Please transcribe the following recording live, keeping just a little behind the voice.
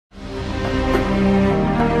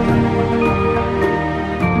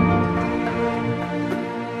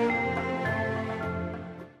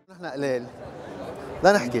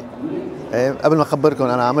لا نحكي. ايه قبل ما اخبركم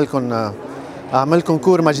انا اعملكم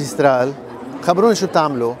كور ماجسترال. خبروني شو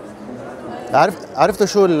بتعملوا. عرفتوا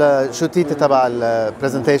شو التيتل تبع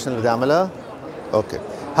البرزنتيشن اللي بدي اعملها؟ اوكي.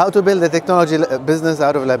 How to build a technology business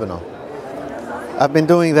out of Lebanon. I've been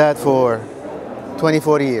doing that for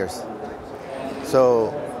 24 years.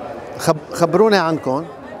 So خبروني عنكم.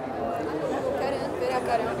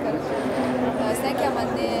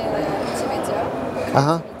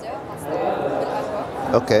 اها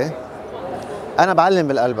اوكي. انا بعلم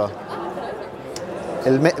بالقلبة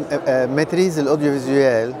الماتريز الاوديو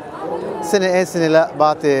فيزوال. سنة ايه سنة لا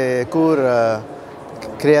بعطي كور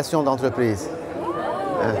كرياسيون دانتربريز.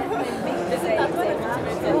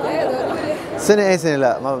 سنة ايه سنة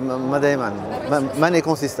لا ما دايما ماني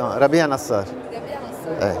كونسيستون. ربيع نصار.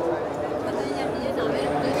 ايه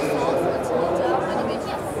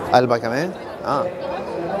قلبة كمان؟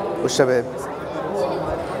 والشباب؟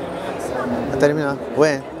 الترمينال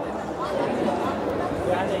وين؟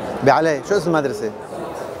 بعلي. شو اسم المدرسة؟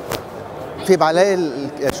 في بعلي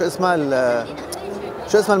شو اسمها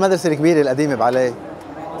المدرسة الكبيرة القديمة بعلي؟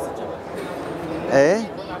 ايه؟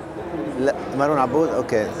 لا مارون عبود.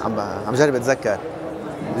 اوكي عم جرب اتذكر.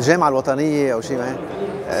 الجامعة الوطنية او شيء ما هيك.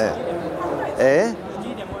 ايه؟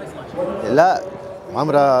 لا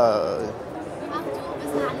عمرها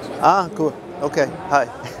cool. Okay. Hi.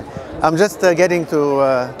 I'm just getting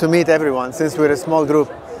to meet everyone since we're a small group.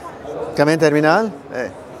 كمان ترمينال؟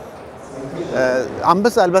 ايه. عم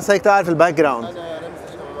بسأل بس هيك تعرف الباك جراوند.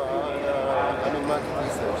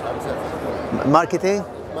 Marketing?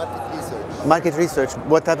 Market research.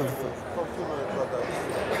 What type of?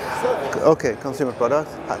 Okay, consumer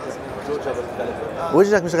products.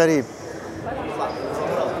 وجهك مش غريب.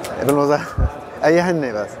 بالمظاهر. أي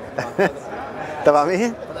هني بس. تبع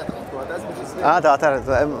مين؟ تعرف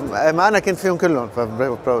ما أنا كنت فيهم كلهم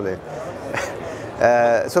فبروبلي.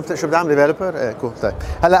 شو بدي أعمل ديفلوبر؟ كول. طيب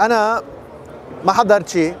هلا أنا ما حضرت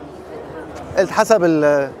شيء.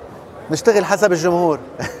 قلت نشتغل حسب الجمهور.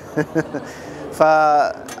 ف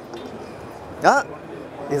يا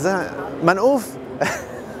زلمة منقوف.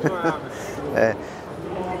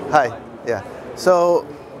 Hi. Yeah. So,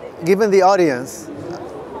 given the audience,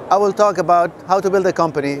 I will talk about how to build a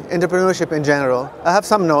company, entrepreneurship in general. I have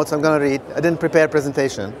some notes I'm going to read. I didn't prepare a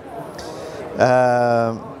presentation.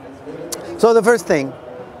 So the first thing,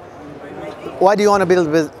 why do you want to build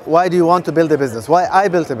a business? Why I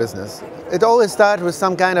built a business? It always starts with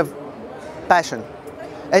some kind of passion.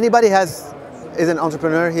 Anybody is an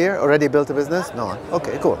entrepreneur here, already built a business? No one.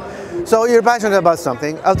 Okay, cool. So you're passionate about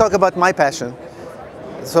something. I'll talk about my passion.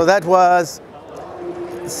 So that was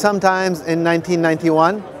sometimes in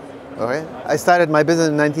 1991. Okay. I started my business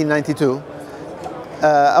in 1992.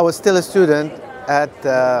 I was still a student at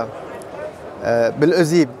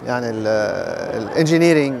بالأزيب يعني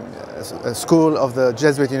engineering school of the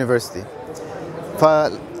Jesuit University.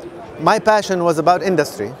 My passion was about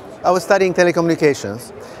industry. I was studying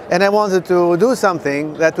telecommunications and I wanted to do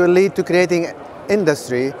something that will lead to creating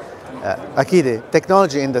industry, أكيد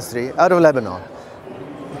technology industry out of Lebanon.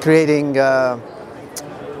 Creating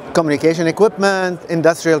communication equipment,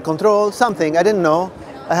 industrial control, something I didn't know.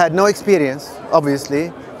 I had no experience,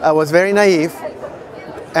 obviously. I was very naive.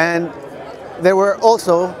 And there were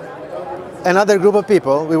also another group of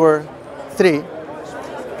people, we were 3.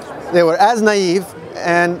 They were as naive,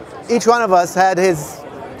 and each one of us had his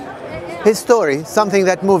story, something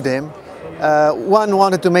that moved him. One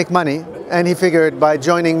wanted to make money, and he figured by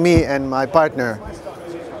joining me and my partner,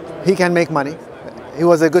 he can make money. He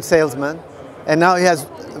was a good salesman, and now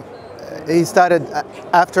he started,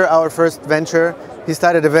 after our first venture, he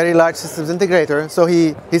started a very large systems integrator, so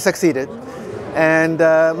he succeeded. And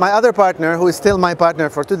my other partner, who is still my partner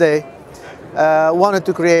for today, wanted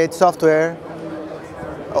to create software,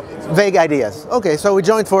 vague ideas. Okay, so we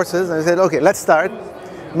joined forces and we said, okay, let's start.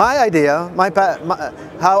 My idea,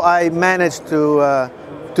 how I managed to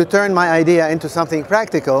turn my idea into something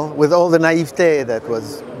practical with all the naivete that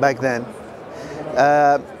was back then.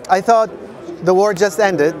 I thought the war just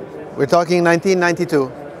ended. We're talking 1992.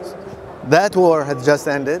 That war had just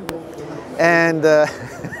ended, and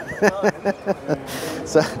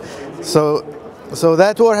so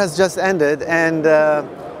that war has just ended. And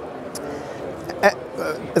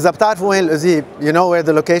إذا بتعرفوا وين الأزيب, you know where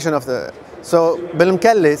the location of the. So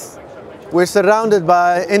بالمكلس, we're surrounded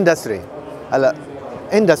by industry.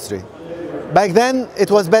 Industry. Back then, it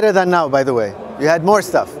was better than now. By the way, you had more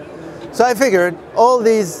stuff. So I figured all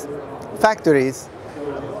these factories,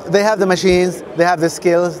 they have the machines, they have the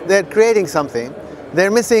skills, they're creating something.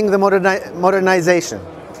 They're missing the modernization.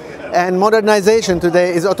 And modernization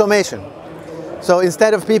today is automation. So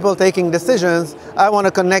instead of people taking decisions, I want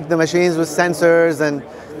to connect the machines with sensors and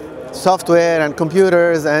software and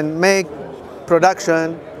computers and make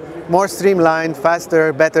production more streamlined,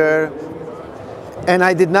 faster, better. And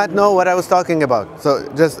I did not know what I was talking about. So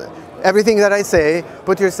just everything that I say,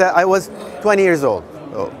 I was 20 years old.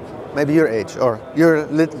 Oh, maybe your age, or you're a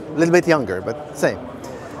little bit younger, but same.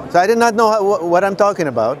 So I did not know what I'm talking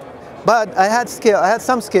about. But I had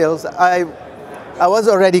some skills. I was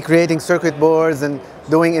already creating circuit boards and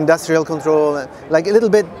doing industrial control, like a little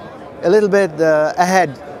bit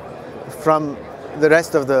ahead from the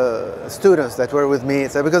rest of the students that were with me.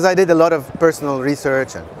 So because I did a lot of personal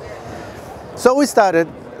research, and so we started.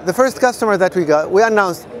 The first customer that we got, we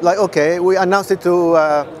announced it to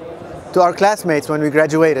our classmates when we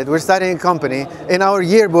graduated. We're starting a company. In our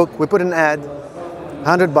yearbook, we put an ad,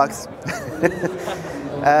 $100.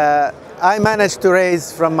 I managed to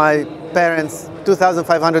raise from my parents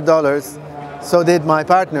 $2,500. So did my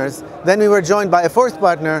partners. Then we were joined by a fourth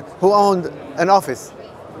partner who owned an office.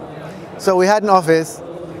 So we had an office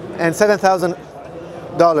and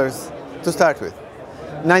 $7,000 to start with.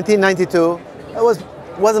 1992, it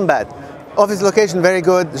wasn't bad. Office location very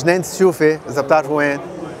good. جنينة الشوفة إذا بتعرفوا وين.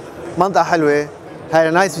 منطقة حلوة. Had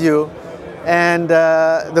a nice view. And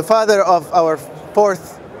the father of our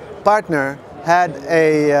fourth partner had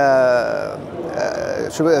a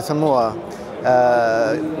شو بسموها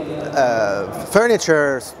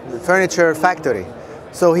furniture factory.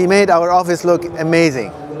 So he made our office look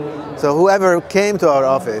amazing. So whoever came to our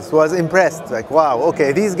office was impressed. Like, wow,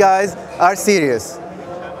 okay, these guys are serious.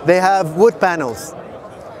 They have wood panels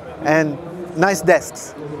and nice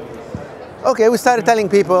desks. Okay, we started telling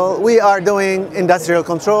people we are doing industrial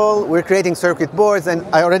control, we're creating circuit boards, and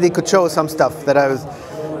I already could show some stuff that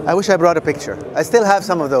I wish I brought a picture. I still have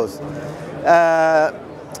some of those.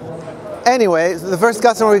 Anyway, the first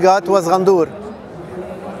customer we got was Ghandour.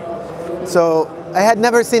 So I had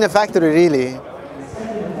never seen a factory really.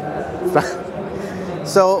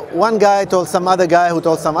 So one guy told some other guy who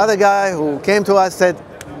told some other guy who came to us, said,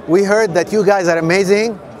 we heard that you guys are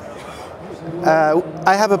amazing.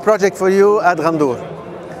 I have a project for you at Ghandour.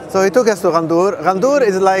 So he took us to Ghandour. Ghandour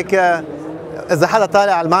is like إذا حدا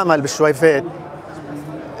طالع على المعمل بالشويفات.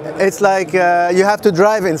 It's like you have to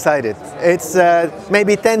drive inside it. It's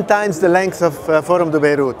maybe 10 times the length of Forum de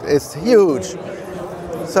Beirut. It's huge.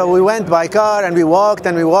 So we went by car and we walked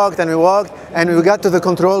and we walked and we walked and we got to the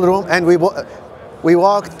control room and we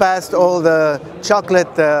walked past all the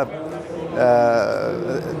chocolate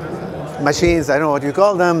machines, I don't know what you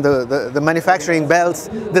call them, the manufacturing belts,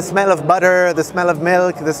 the smell of butter, the smell of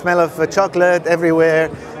milk, the smell of chocolate everywhere.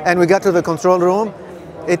 And we got to the control room.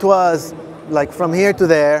 It was like from here to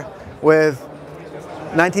there with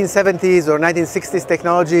 1970s or 1960s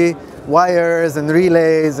technology, wires and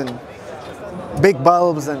relays and big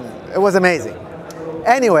bulbs, and it was amazing.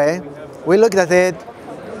 Anyway, we looked at it,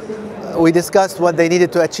 we discussed what they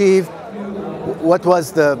needed to achieve, what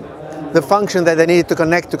was the function that they needed to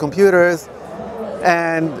connect to computers,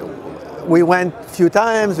 and we went a few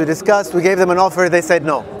times, we discussed, we gave them an offer, they said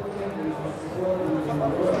no.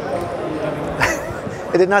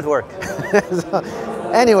 It did not work. So,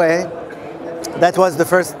 anyway, that was the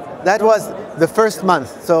first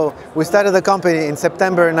month. So we started the company in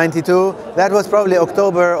September '92. That was probably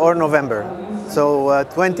October or November. So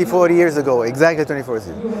 24 years ago, exactly 24 years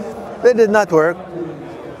ago. It did not work.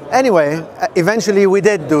 Anyway, eventually we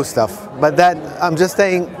did do stuff, but that I'm just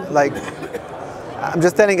telling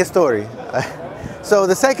a story. So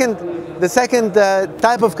the second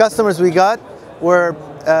type of customers we got were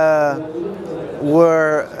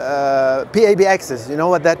PABXs. You know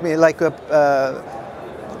what that means? Like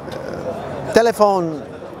telephone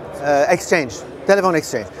exchange.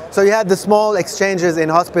 So you had the small exchanges in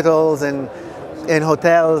hospitals and in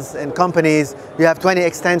hotels and companies. You have 20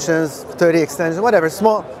 extensions, 30 extensions, whatever.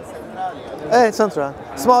 Small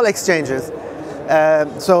exchanges.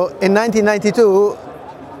 So in 1992,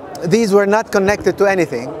 these were not connected to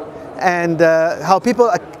anything, and how people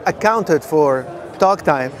accounted for talk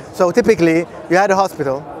time. So typically, you had a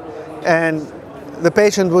hospital, and the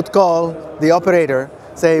patient would call the operator,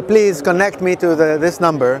 say, please connect me to this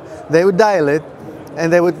number. They would dial it,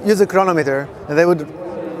 and they would use a chronometer, and they would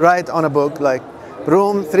write on a book, like,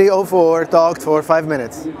 room 304 talked for 5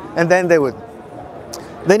 minutes. And then they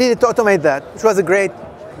needed to automate that, which was a great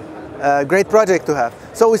project to have.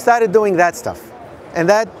 So we started doing that stuff, and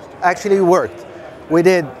that actually worked. We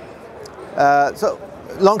did, so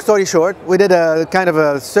long story short, we did a kind of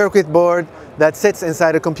a circuit board that sits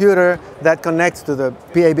inside a computer that connects to the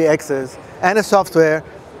PABXs, and a software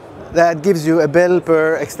that gives you a bill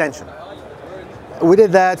per extension. we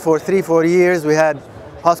did that for 3-4 years. We had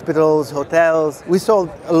hospitals, hotels. We sold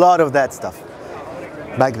a lot of that stuff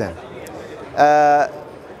back then.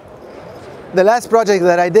 The last project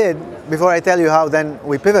that I did, before I tell you how then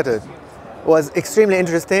we pivoted, was extremely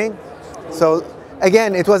interesting. So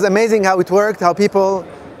again, it was amazing how it worked, how people,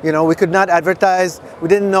 we could not advertise. We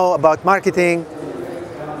didn't know about marketing.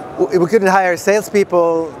 We couldn't hire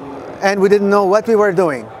salespeople, and we didn't know what we were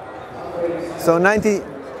doing. So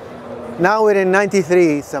now we're in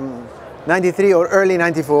 93, 93 or early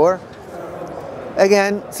 94.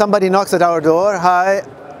 Again, somebody knocks at our door. Hi,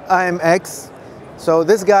 I'm X. So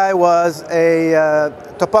this guy was a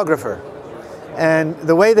topographer. And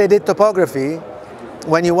the way they did topography,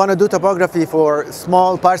 when you want to do topography for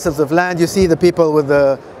small parcels of land, you see the people with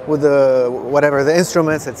the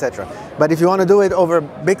instruments, etc. But if you want to do it over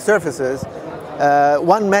big surfaces,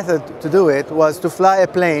 one method to do it was to fly a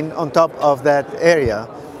plane on top of that area,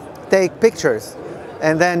 take pictures,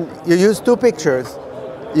 and then you use 2 pictures,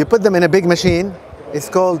 you put them in a big machine. It's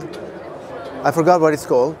called, I forgot what it's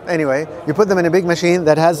called. Anyway, you put them in a big machine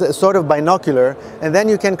that has a sort of binocular, and then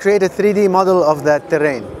you can create a 3D model of that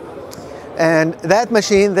terrain. And that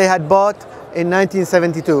machine they had bought in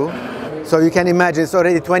 1972. So you can imagine it's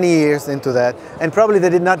already 20 years into that. And probably they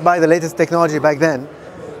did not buy the latest technology back then.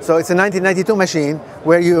 So it's a 1992 machine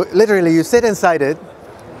where you literally you sit inside it,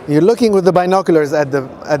 you're looking with the binoculars at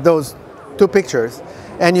those 2 pictures,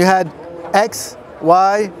 and you had X,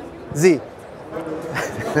 Y, Z.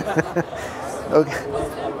 Okay.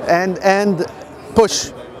 And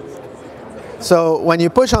push. So when you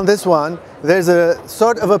push on this one, there's a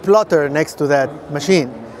sort of a plotter next to that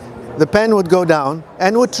machine. The pen would go down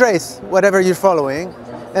and would trace whatever you're following,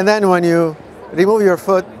 and then when you remove your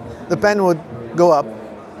foot, the pen would go up.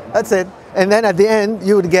 That's it. And then at the end,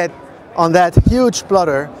 you would get on that huge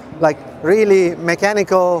plotter, like really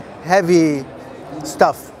mechanical, heavy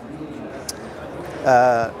stuff.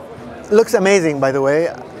 Looks amazing, by the way.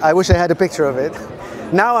 I wish I had a picture of it.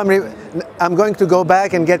 Now I'm going to go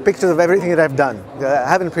back and get pictures of everything that I've done. I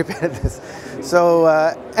haven't prepared this. So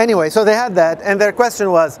anyway, so they had that, and their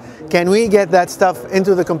question was, can we get that stuff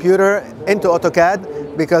into the computer, into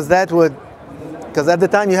AutoCAD? Because at the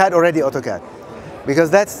time you had already AutoCAD.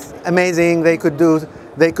 Because that's amazing. They could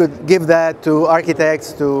give that to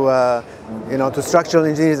architects, to to structural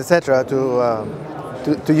engineers, etc.,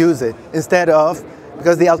 to use it instead of,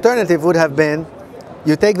 because the alternative would have been,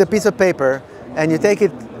 you take the piece of paper and you take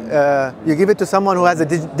it, you give it to someone who has a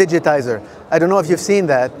digitizer. I don't know if you've seen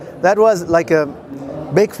that. That was like a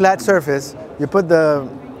big flat surface. You put the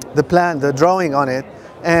plan, the drawing on it,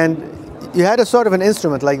 and you had a sort of an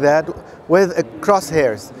instrument like that with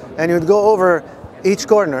crosshairs, and you'd go over each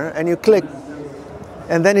corner and you click,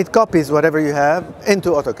 and then it copies whatever you have into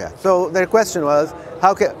AutoCAD. So their question was,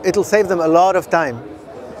 it'll save them a lot of time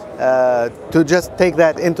to just take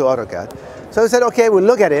that into AutoCAD. So we said, okay, we'll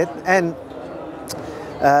look at it, and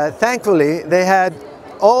thankfully they had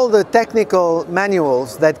all the technical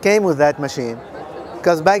manuals that came with that machine,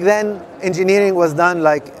 because back then engineering was done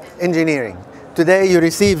like engineering. Today you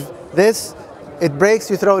receive this, it breaks,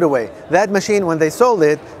 you throw it away. That machine, when they sold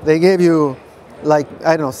it, they gave you like,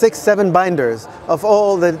 I don't know, 6-7 binders of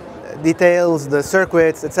all the details, the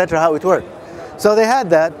circuits, etc., how it worked. So they had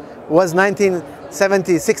that. Was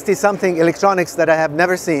 1970, 60 something electronics that I have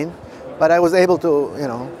never seen, but I was able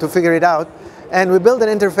to, to figure it out. And we built an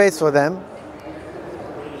interface for them,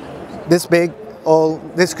 this big, all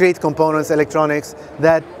discrete components, electronics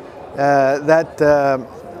that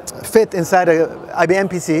fit inside a IBM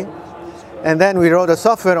PC. And then we wrote a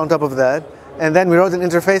software on top of that, and then we wrote an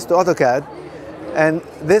interface to AutoCAD. And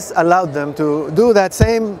this allowed them to do that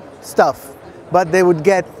same stuff, but they would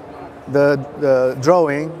get the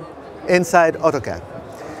drawing inside AutoCAD.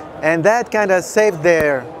 And that kind of saved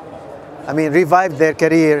revived their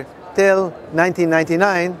career till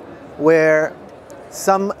 1999, where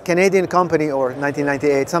some Canadian company, or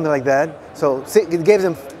 1998, something like that. So it gave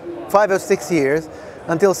them 5 or 6 years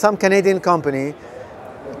until some Canadian company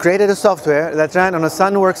created a software that ran on a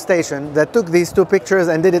Sun workstation that took these 2 pictures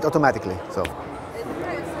and did it automatically. So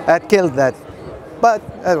that killed that. But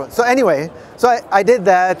so anyway, so I did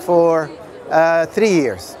that for 3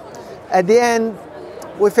 years. At the end,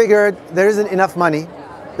 we figured there isn't enough money,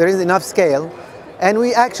 there isn't enough scale, and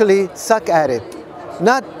we actually suck at it.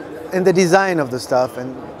 Not in the design of the stuff,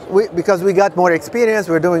 and because we got more experience,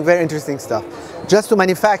 we're doing very interesting stuff. Just to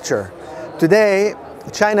manufacture. Today,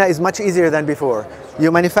 China is much easier than before.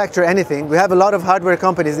 You manufacture anything. We have a lot of hardware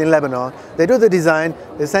companies in Lebanon. They do the design,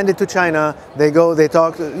 they send it to China, they go, they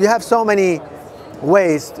talk. You have so many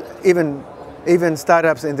ways, even even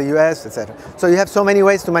startups in the US, etc. So you have so many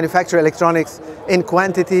ways to manufacture electronics in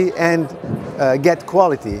quantity and get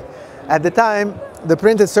quality. At the time, the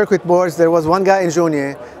printed circuit boards, there was one guy in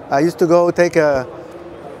Jounier. I used to go take a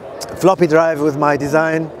floppy drive with my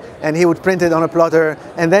design, and he would print it on a plotter,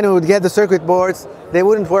 and then we would get the circuit boards. They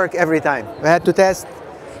wouldn't work every time. We had to test.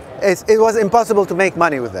 It was impossible to make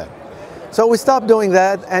money with that. So we stopped doing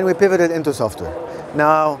that, and we pivoted into software.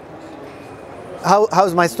 Now,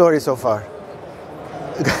 how's my story so far?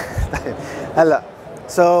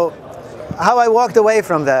 So how I walked away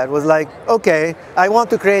from that was like, okay, I want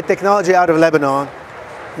to create technology out of Lebanon.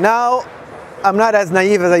 Now, I'm not as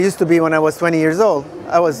naive as I used to be when I was 20 years old.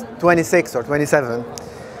 I was 26 or 27.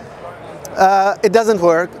 It doesn't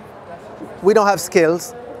work. We don't have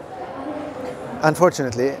skills,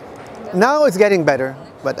 unfortunately. Now it's getting better,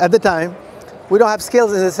 but at the time, we don't have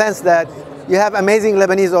skills in the sense that you have amazing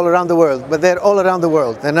Lebanese all around the world, but they're all around the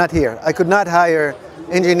world. They're not here. I could not hire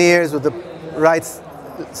engineers with the right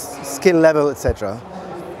skill level, etc.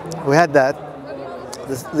 We had that.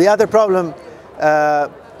 The other problem,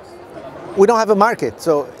 we don't have a market.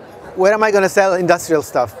 So where am I going to sell industrial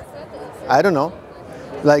stuff? I don't know.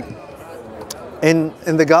 Like in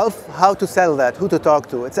the Gulf, how to sell that, who to talk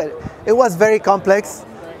to. It was very complex.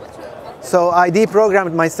 So I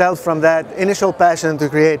deprogrammed myself from that initial passion to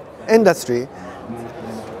create industry.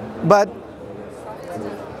 But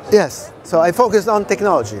yes, so I focused on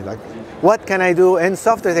technology. Like, what can I do in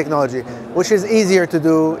software technology, which is easier to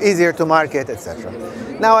do, easier to market, etc.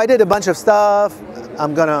 Now I did a bunch of stuff.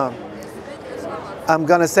 I'm gonna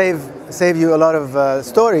save you a lot of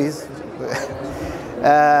stories.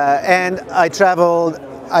 And I traveled.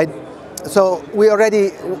 So we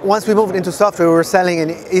already, once we moved into software, we were selling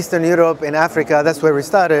in Eastern Europe, in Africa. That's where we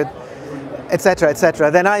started, etc.,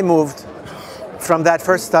 etc. Then I moved from that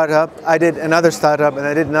first startup. I did another startup, and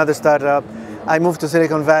I did another startup. I moved to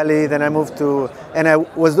Silicon Valley. Then I moved to, and I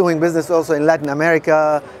was doing business also in Latin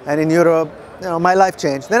America and in Europe. You know, my life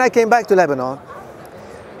changed. Then I came back to Lebanon,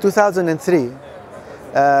 2003.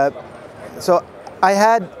 So I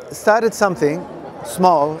had started something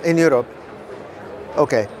small in Europe.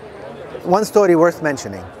 Okay. One story worth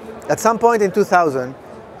mentioning. At some point in 2000,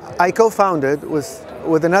 I co-founded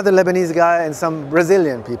with another Lebanese guy and some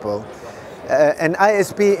Brazilian people an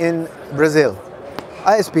ISP in Brazil.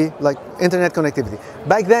 ISP, like internet connectivity.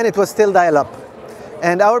 Back then it was still dial-up.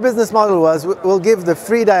 And our business model was, we'll give the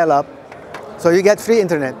free dial-up, so you get free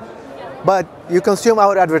internet, but you consume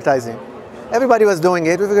our advertising. Everybody was doing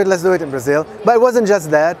it. We figured, let's do it in Brazil. But it wasn't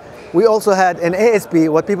just that. We also had an ASP,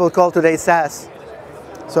 what people call today SaaS.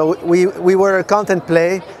 So we were a content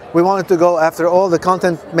play. We wanted to go after all the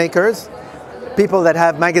content makers, people that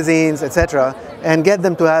have magazines, etc., and get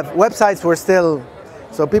them to have websites. Were still,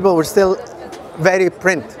 so people were still very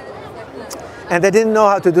print, and they didn't know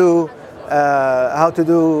how to do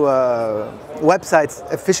websites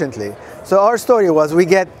efficiently. So our story was, we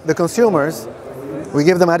get the consumers, we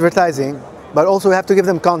give them advertising, but also we have to give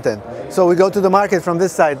them content. So we go to the market from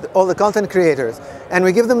this side, all the content creators, and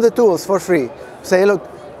we give them the tools for free. Say, look,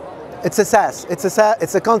 it's a SaaS.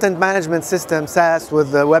 It's a content management system, SaaS,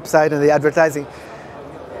 with the website and the advertising.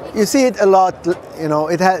 You see it a lot. You know,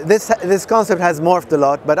 this concept has morphed a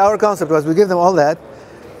lot. But our concept was, we give them all that.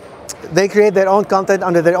 They create their own content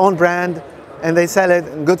under their own brand, and they sell it.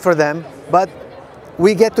 And good for them. But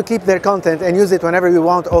we get to keep their content and use it whenever we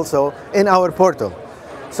want, also in our portal.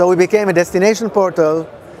 So we became a destination portal.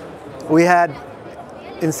 We had,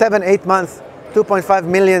 in 7-8 months, 2.5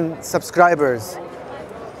 million subscribers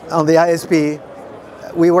on the ISP.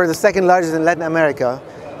 We were the second largest in Latin America.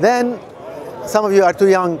 Then, some of you are too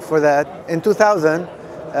young for that. In 2000,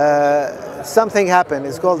 something happened.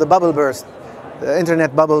 It's called the bubble burst, the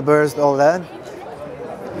internet bubble burst, all that,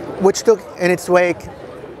 which took in its wake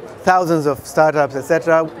thousands of startups,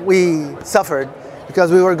 etc. We suffered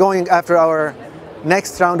because we were going after our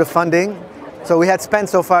next round of funding. So we had spent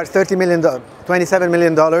so far $27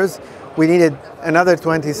 million. We needed another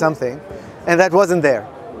 20-something, and that wasn't there.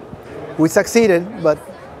 We succeeded, but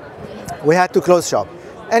we had to close shop.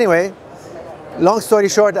 Anyway, long story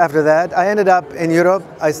short, after that, I ended up in Europe.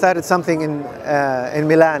 I started something in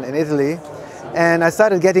Milan, in Italy, and I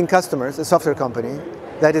started getting customers, a software company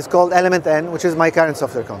that is called Element N, which is my current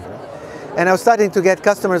software company. And I was starting to get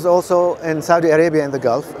customers also in Saudi Arabia and the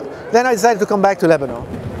Gulf. Then I decided to come back to Lebanon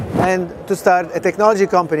and to start a technology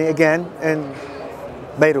company again in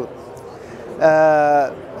Beirut.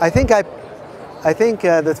 I think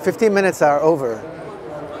the 15 minutes are over.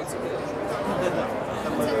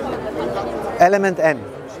 Element N.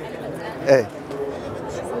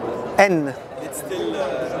 N.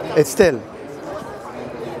 It's still.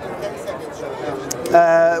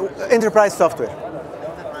 Enterprise software.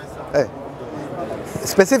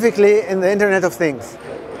 Specifically in the Internet of Things.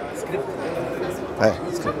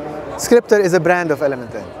 Scripter is a brand of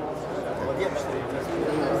Element N.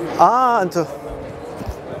 انتو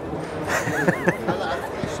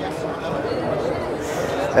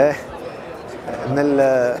من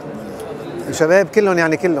الشباب كلهم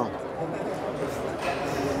يعني كلهم.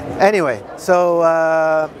 Anyway, so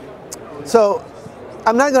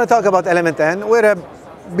I'm not going to talk about Element N. We're a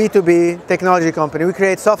B2B technology company. We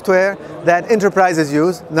create software that enterprises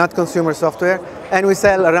use, not consumer software, and we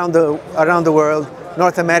sell around the world,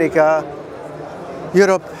 North America,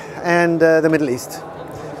 Europe, and the Middle East.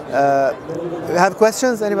 Have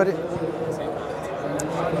questions? Anybody?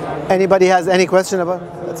 Anybody has any question about?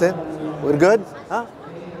 That's it? We're good? Huh?